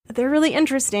they're really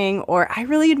interesting, or I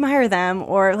really admire them,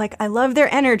 or like I love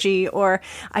their energy, or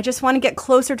I just want to get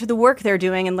closer to the work they're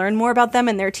doing and learn more about them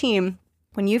and their team.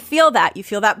 When you feel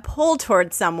that pull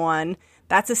towards someone,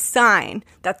 that's a sign.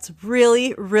 That's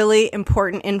really, really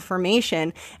important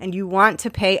information, and you want to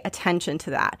pay attention to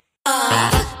that.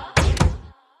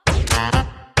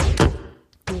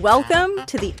 Welcome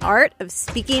to The Art of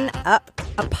Speaking Up,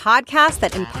 a podcast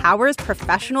that empowers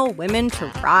professional women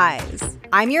to rise.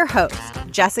 I'm your host,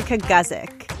 Jessica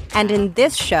Guzik, and in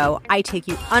this show, I take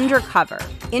you undercover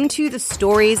into the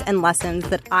stories and lessons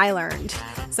that I learned,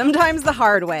 sometimes the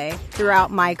hard way,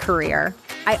 throughout my career.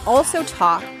 I also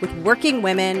talk with working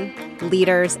women,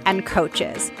 leaders, and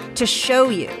coaches to show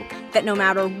you that no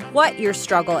matter what your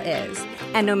struggle is,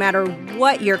 and no matter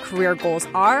what your career goals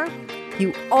are,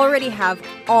 you already have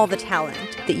all the talent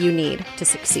that you need to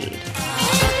succeed.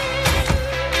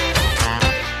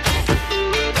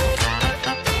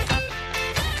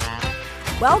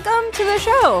 Welcome to the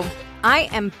show. I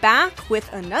am back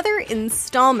with another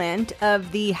installment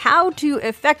of the How to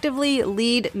Effectively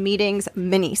Lead Meetings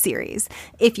mini-series.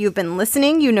 If you've been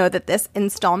listening, you know that this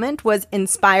installment was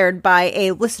inspired by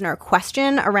a listener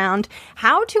question around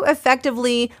how to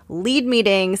effectively lead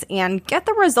meetings and get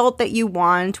the result that you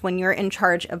want when you're in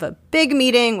charge of a big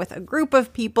meeting with a group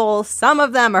of people. Some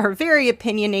of them are very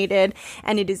opinionated,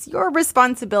 and it is your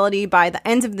responsibility by the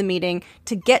end of the meeting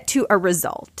to get to a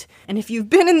result. And if you've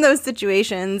been in those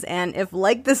situations, and if,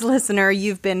 like this listener,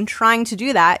 you've been trying to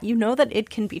do that, you know that it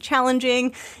can be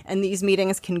challenging, and these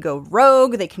meetings can go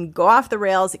rogue, they can go off the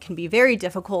rails, it can be very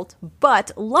difficult,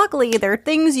 but luckily there are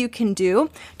things you can do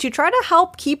to try to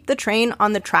help keep the train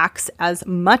on the tracks as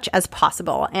much as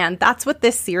possible, and that's what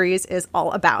this series is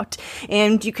all about.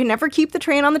 And you can never keep the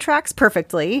train on the tracks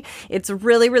perfectly. It's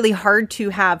really, really hard to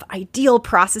have ideal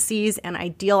processes and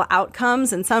ideal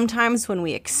outcomes, and sometimes when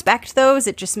we expect those,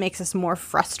 it just makes us more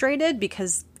frustrated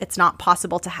because it's not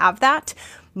possible to have that.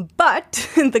 But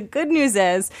the good news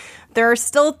is there are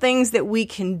still things that we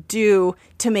can do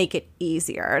to make it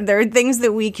easier. There are things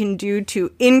that we can do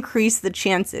to increase the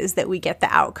chances that we get the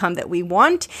outcome that we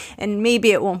want. And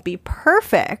maybe it won't be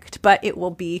perfect, but it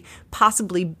will be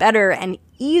possibly better and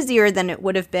easier than it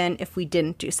would have been if we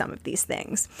didn't do some of these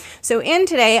things. So in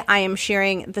today, I am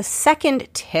sharing the second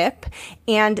tip.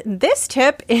 And this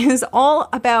tip is all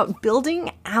about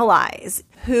building allies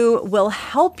who will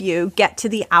help you get to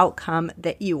the outcome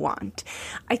that you want.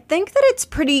 I think that it's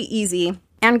pretty easy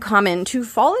and common to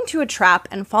fall into a trap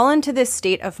and fall into this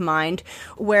state of mind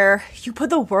where you put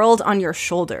the world on your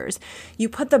shoulders. You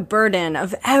put the burden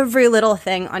of every little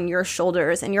thing on your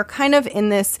shoulders, and you're kind of in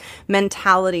this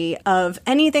mentality of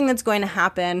anything that's going to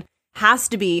happen has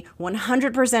to be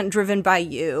 100% driven by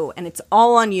you, and it's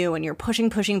all on you, and you're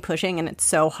pushing, and it's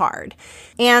so hard.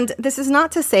 And this is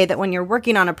not to say that when you're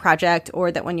working on a project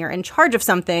or that when you're in charge of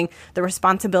something, the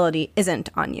responsibility isn't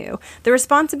on you. The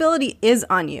responsibility is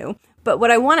on you. But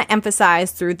what I want to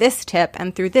emphasize through this tip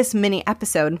and through this mini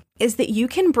episode is that you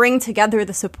can bring together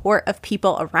the support of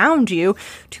people around you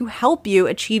to help you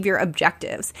achieve your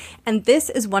objectives. And this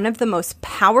is one of the most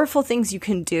powerful things you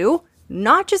can do,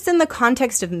 not just in the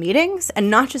context of meetings and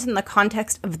not just in the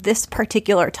context of this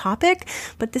particular topic,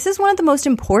 but this is one of the most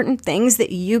important things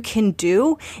that you can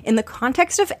do in the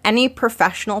context of any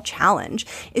professional challenge,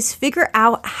 is figure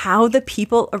out how the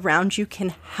people around you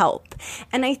can help.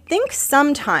 And I think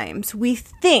sometimes we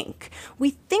think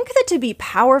that to be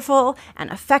powerful and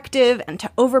effective and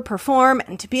to overperform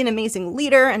and to be an amazing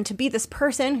leader and to be this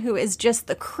person who is just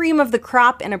the cream of the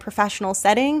crop in a professional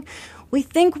setting, we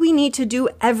think we need to do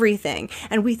everything,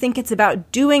 and we think it's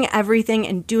about doing everything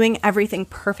and doing everything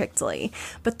perfectly.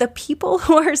 But the people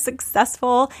who are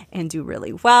successful and do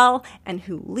really well and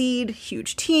who lead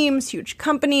huge teams, huge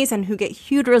companies, and who get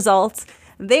huge results,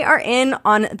 they are in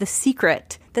on the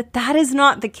secret that is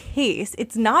not the case.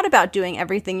 It's not about doing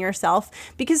everything yourself,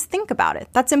 because think about it,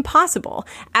 that's impossible.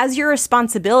 As your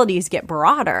responsibilities get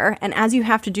broader and as you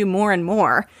have to do more and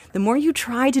more, the more you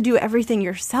try to do everything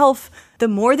yourself, the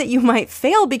more that you might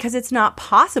fail because it's not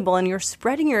possible and you're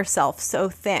spreading yourself so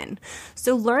thin.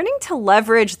 So learning to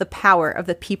leverage the power of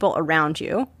the people around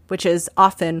you, which is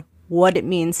often what it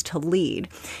means to lead,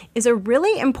 is a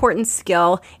really important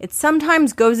skill. It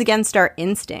sometimes goes against our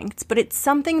instincts, but it's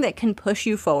something that can push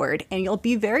you forward. And you'll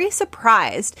be very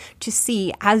surprised to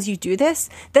see as you do this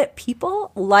that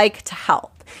people like to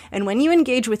help. And when you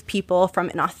engage with people from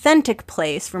an authentic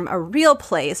place, from a real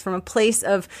place, from a place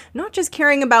of not just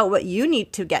caring about what you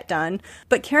need to get done,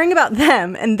 but caring about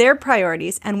them and their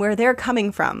priorities and where they're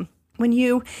coming from, When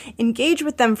you engage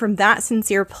with them from that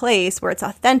sincere place where it's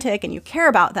authentic and you care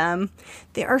about them,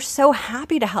 they are so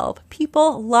happy to help.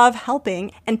 People love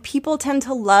helping, and people tend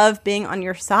to love being on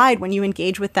your side when you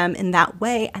engage with them in that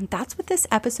way. And that's what this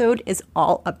episode is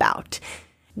all about.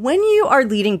 When you are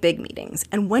leading big meetings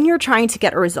and when you're trying to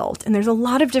get a result, and there's a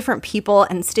lot of different people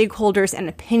and stakeholders and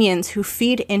opinions who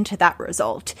feed into that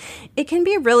result, it can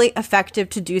be really effective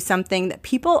to do something that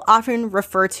people often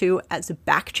refer to as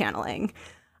back channeling.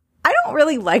 I don't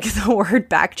really like the word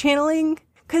back channeling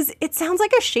because it sounds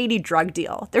like a shady drug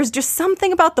deal. There's just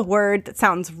something about the word that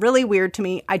sounds really weird to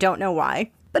me. I don't know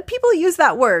why. But people use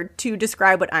that word to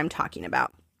describe what I'm talking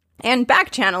about. And back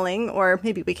channeling, or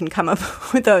maybe we can come up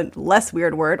with a less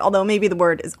weird word, although maybe the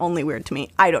word is only weird to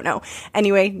me. I don't know.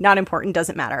 Anyway, not important,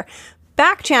 doesn't matter.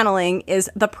 Back channeling is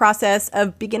the process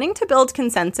of beginning to build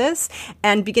consensus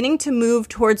and beginning to move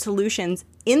towards solutions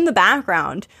in the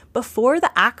background before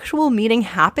the actual meeting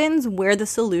happens where the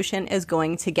solution is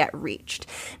going to get reached.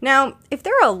 Now, if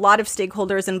there are a lot of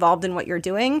stakeholders involved in what you're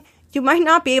doing, you might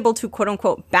not be able to quote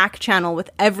unquote back channel with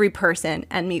every person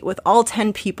and meet with all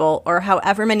 10 people or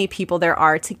however many people there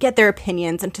are to get their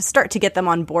opinions and to start to get them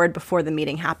on board before the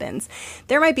meeting happens.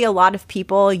 There might be a lot of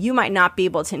people. You might not be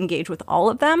able to engage with all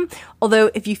of them.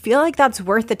 Although if you feel like that's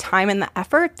worth the time and the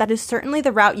effort, that is certainly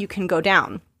the route you can go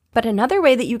down. But another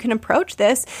way that you can approach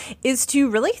this is to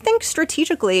really think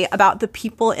strategically about the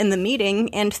people in the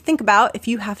meeting and think about if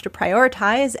you have to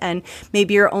prioritize and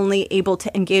maybe you're only able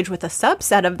to engage with a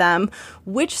subset of them,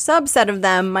 which subset of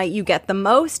them might you get the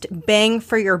most bang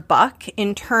for your buck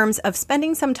in terms of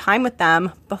spending some time with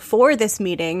them before this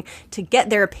meeting to get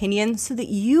their opinion so that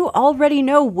you already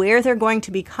know where they're going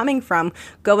to be coming from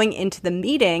going into the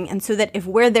meeting, and so that if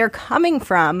where they're coming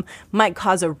from might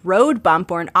cause a road bump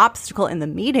or an obstacle in the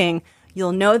meeting,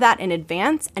 you'll know that in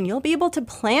advance and you'll be able to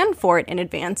plan for it in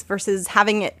advance versus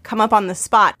having it come up on the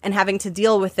spot and having to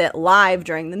deal with it live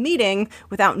during the meeting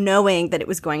without knowing that it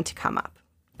was going to come up.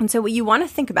 And so what you want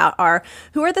to think about are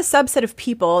who are the subset of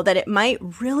people that it might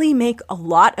really make a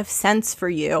lot of sense for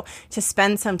you to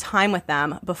spend some time with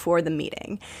them before the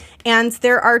meeting. And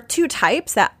there are two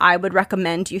types that I would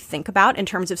recommend you think about in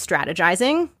terms of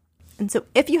strategizing. And so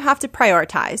if you have to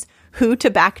prioritize who to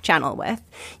back channel with,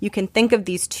 you can think of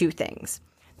these two things.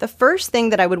 The first thing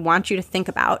that I would want you to think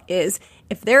about is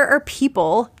if there are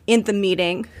people in the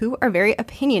meeting who are very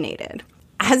opinionated.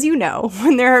 As you know,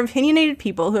 when there are opinionated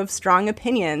people who have strong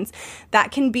opinions,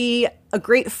 that can be a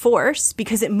great force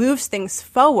because it moves things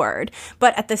forward.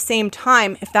 But at the same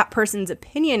time, if that person's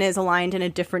opinion is aligned in a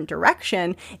different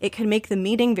direction, it can make the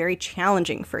meeting very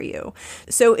challenging for you.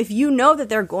 So if you know that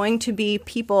there are going to be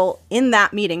people in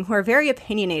that meeting who are very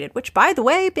opinionated, which by the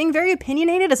way, being very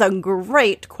opinionated is a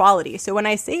great quality. So when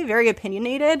I say very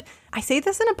opinionated, I say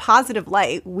this in a positive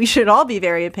light. We should all be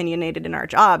very opinionated in our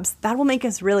jobs. That will make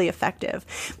us really effective.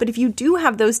 But if you do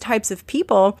have those types of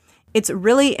people, it's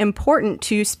really important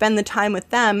to spend the time with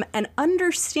them and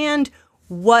understand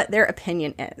what their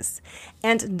opinion is.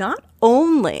 And not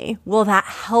only will that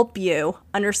help you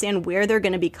understand where they're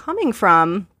going to be coming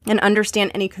from and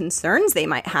understand any concerns they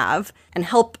might have and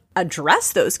help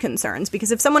address those concerns,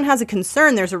 because if someone has a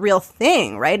concern, there's a real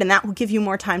thing, right? And that will give you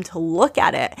more time to look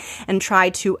at it and try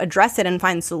to address it and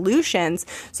find solutions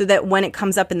so that when it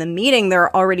comes up in the meeting, there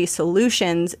are already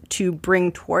solutions to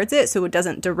bring towards it so it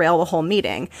doesn't derail the whole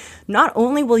meeting. Not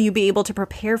only will you be able to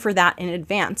prepare for that in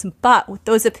advance, but with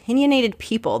those opinionated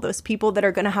people, those people that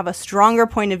are going to have a stronger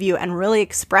point of view and really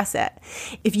express it,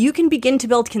 if you can begin to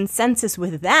build consensus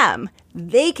with them,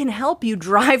 they can help you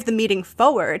drive the meeting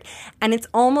forward. And it's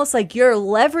almost like you're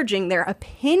leveraging their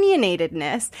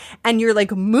opinionatedness and you're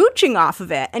like mooching off of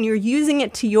it and you're using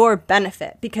it to your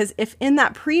benefit. Because if in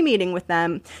that pre-meeting with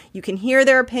them, you can hear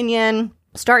their opinion,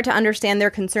 start to understand their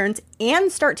concerns, and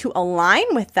start to align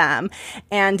with them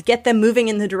and get them moving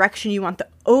in the direction you want the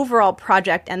overall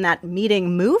project and that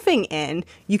meeting moving in,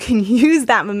 you can use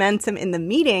that momentum in the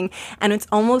meeting, and it's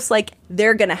almost like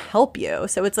they're going to help you.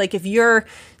 So it's like if you're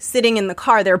sitting in the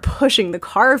car, they're pushing the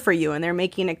car for you and they're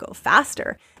making it go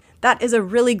faster. That is a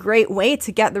really great way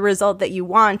to get the result that you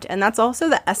want. And that's also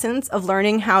the essence of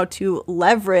learning how to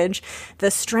leverage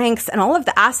the strengths and all of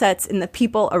the assets in the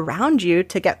people around you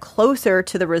to get closer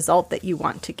to the result that you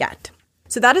want to get.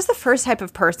 So that is the first type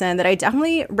of person that I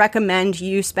definitely recommend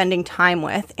you spending time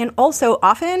with. And also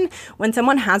often when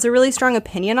someone has a really strong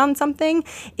opinion on something,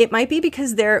 it might be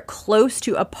because they're close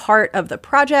to a part of the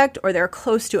project or they're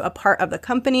close to a part of the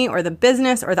company or the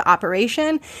business or the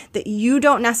operation that you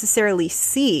don't necessarily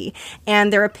see.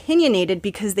 And they're opinionated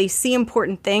because they see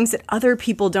important things that other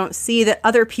people don't see, that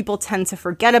other people tend to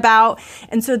forget about.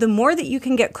 And so the more that you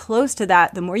can get close to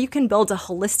that, the more you can build a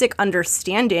holistic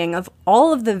understanding of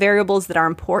all of the variables that are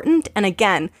important. And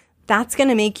again, that's going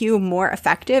to make you more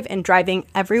effective in driving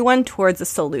everyone towards a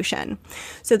solution.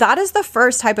 So that is the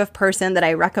first type of person that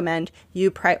I recommend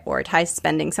you prioritize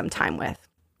spending some time with.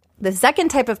 The second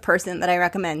type of person that I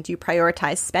recommend you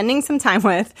prioritize spending some time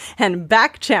with and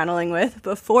back channeling with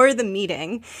before the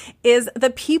meeting is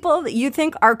the people that you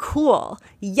think are cool.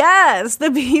 Yes, the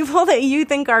people that you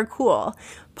think are cool.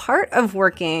 Part of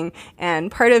working and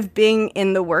part of being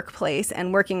in the workplace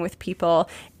and working with people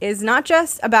is not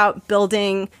just about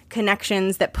building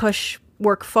connections that push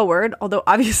work forward, although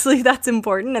obviously that's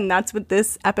important and that's what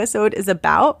this episode is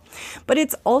about. But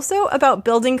it's also about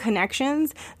building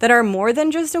connections that are more than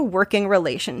just a working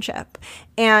relationship.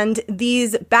 And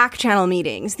these back channel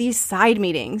meetings, these side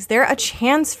meetings, they're a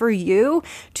chance for you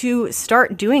to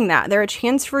start doing that. They're a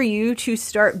chance for you to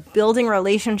start building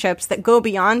relationships that go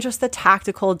beyond just the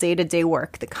tactical day-to-day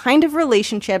work, the kind of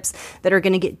relationships that are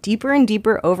going to get deeper and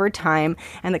deeper over time,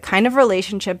 and the kind of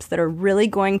relationships that are really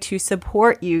going to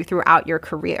support you throughout your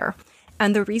career.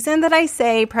 And the reason that I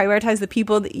say prioritize the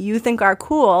people that you think are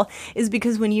cool is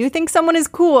because when you think someone is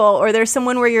cool, or there's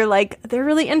someone where you're like, they're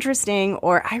really interesting,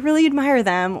 or I really admire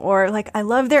them, or like, I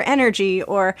love their energy,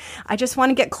 or I just want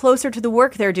to get closer to the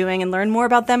work they're doing and learn more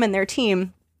about them and their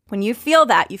team. When you feel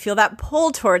that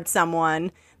pull towards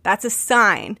someone, that's a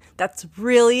sign. That's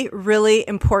really, really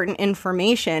important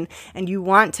information, and you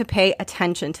want to pay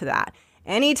attention to that.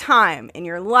 Anytime in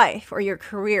your life or your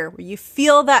career where you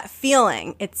feel that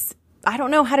feeling, I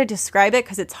don't know how to describe it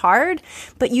because it's hard,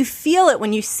 but you feel it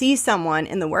when you see someone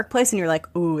in the workplace and you're like,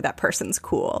 ooh, that person's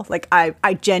cool. Like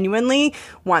I genuinely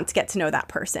want to get to know that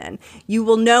person. You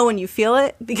will know when you feel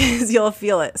it because you'll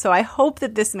feel it. So I hope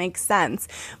that this makes sense,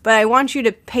 but I want you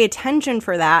to pay attention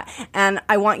for that. And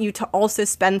I want you to also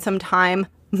spend some time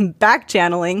back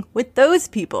channeling with those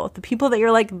people, the people that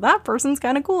you're like, that person's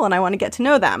kind of cool and I want to get to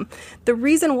know them. The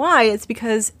reason why is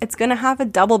because it's going to have a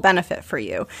double benefit for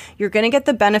you. You're going to get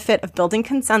the benefit of building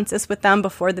consensus with them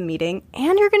before the meeting,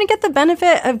 and you're going to get the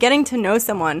benefit of getting to know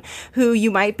someone who you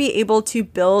might be able to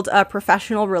build a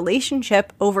professional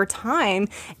relationship over time.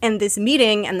 And this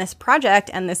meeting and this project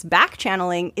and this back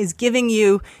channeling is giving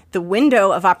you the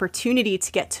window of opportunity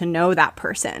to get to know that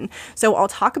person. So I'll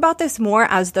talk about this more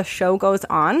as the show goes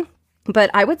on. But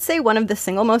I would say one of the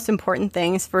single most important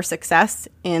things for success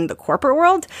in the corporate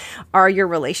world are your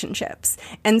relationships.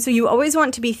 And so you always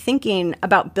want to be thinking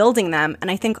about building them.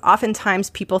 And I think oftentimes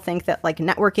people think that like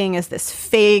networking is this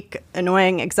fake,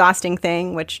 annoying, exhausting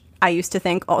thing, which I used to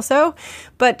think also.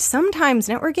 But sometimes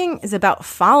networking is about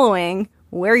following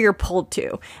where you're pulled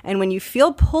to. And when you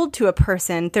feel pulled to a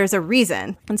person, there's a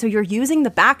reason. And so you're using the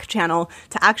back channel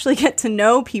to actually get to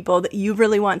know people that you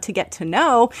really want to get to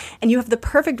know. And you have the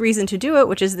perfect reason to do it,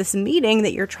 which is this meeting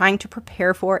that you're trying to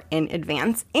prepare for in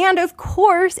advance. And of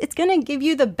course, it's going to give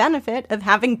you the benefit of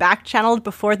having back channeled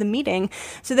before the meeting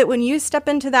so that when you step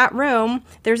into that room,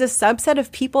 there's a subset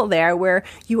of people there where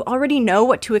you already know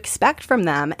what to expect from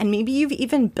them. And maybe you've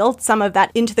even built some of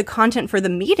that into the content for the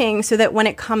meeting so that when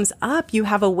it comes up, you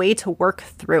have a way to work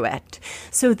through it.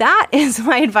 So that is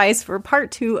my advice for part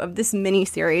 2 of this mini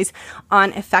series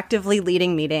on effectively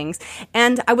leading meetings.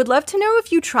 And I would love to know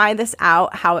if you try this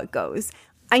out, how it goes.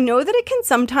 I know that it can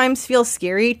sometimes feel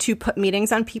scary to put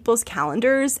meetings on people's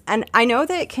calendars, and I know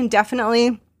that it can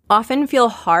definitely often feel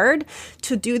hard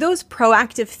to do those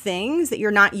proactive things that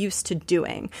you're not used to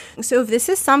doing. So if this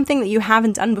is something that you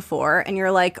haven't done before and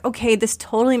you're like, okay, this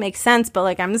totally makes sense, but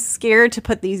like I'm scared to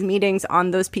put these meetings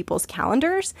on those people's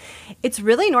calendars, it's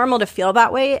really normal to feel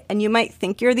that way. And you might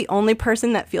think you're the only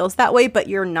person that feels that way, but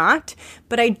you're not.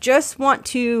 But I just want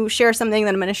to share something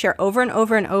that I'm going to share over and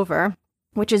over and over,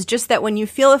 which is just that when you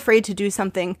feel afraid to do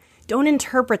something, don't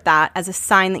interpret that as a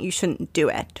sign that you shouldn't do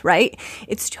it, right?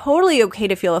 It's totally okay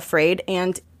to feel afraid,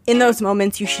 and in those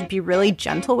moments, you should be really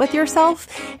gentle with yourself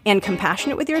and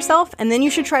compassionate with yourself, and then you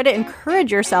should try to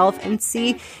encourage yourself and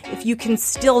see if you can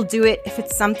still do it if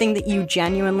it's something that you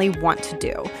genuinely want to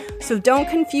do. So don't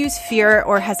confuse fear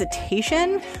or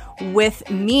hesitation with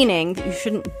meaning that you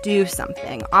shouldn't do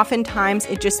something. Oftentimes,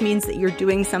 it just means that you're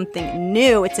doing something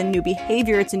new. It's a new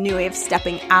behavior. It's a new way of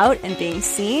stepping out and being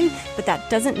seen, but that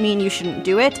doesn't mean you shouldn't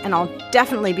do it. And I'll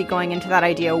definitely be going into that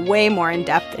idea way more in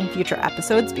depth in future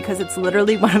episodes because it's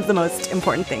literally one of the most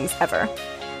important things ever.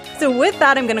 So with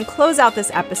that, I'm going to close out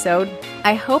this episode.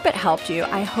 I hope it helped you.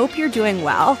 I hope you're doing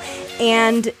well.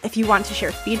 And if you want to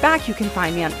share feedback, you can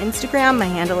find me on Instagram. My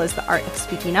handle is The Art of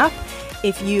Speaking Up.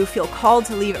 If you feel called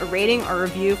to leave a rating or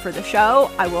review for the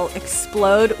show, I will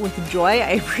explode with joy.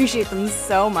 I appreciate them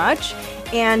so much.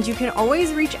 And you can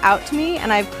always reach out to me,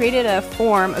 and I've created a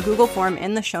Google form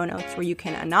in the show notes where you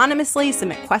can anonymously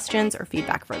submit questions or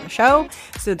feedback for the show.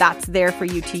 So that's there for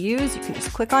you to use. You can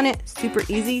just click on it. Super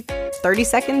easy. 30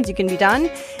 seconds, you can be done.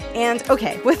 And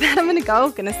okay, with that, I'm going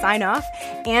to sign off,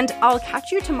 and I'll catch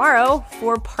you tomorrow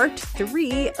for part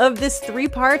 3 of this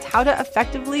 3-part How to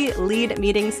Effectively Lead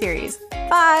Meeting series.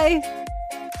 Bye!